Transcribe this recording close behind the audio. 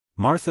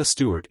Martha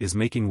Stewart is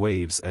making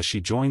waves as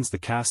she joins the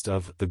cast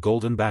of The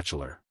Golden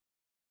Bachelor.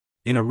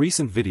 In a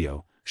recent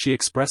video, she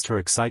expressed her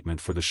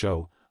excitement for the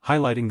show,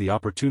 highlighting the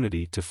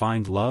opportunity to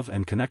find love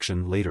and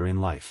connection later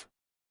in life.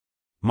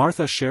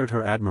 Martha shared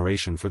her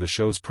admiration for the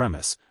show's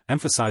premise,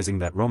 emphasizing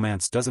that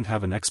romance doesn't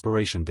have an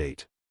expiration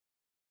date.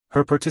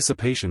 Her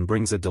participation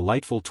brings a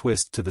delightful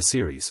twist to the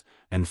series,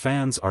 and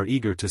fans are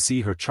eager to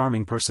see her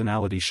charming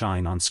personality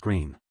shine on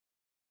screen.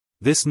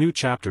 This new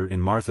chapter in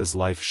Martha's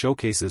life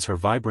showcases her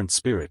vibrant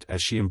spirit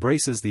as she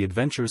embraces the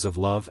adventures of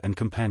love and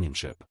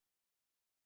companionship.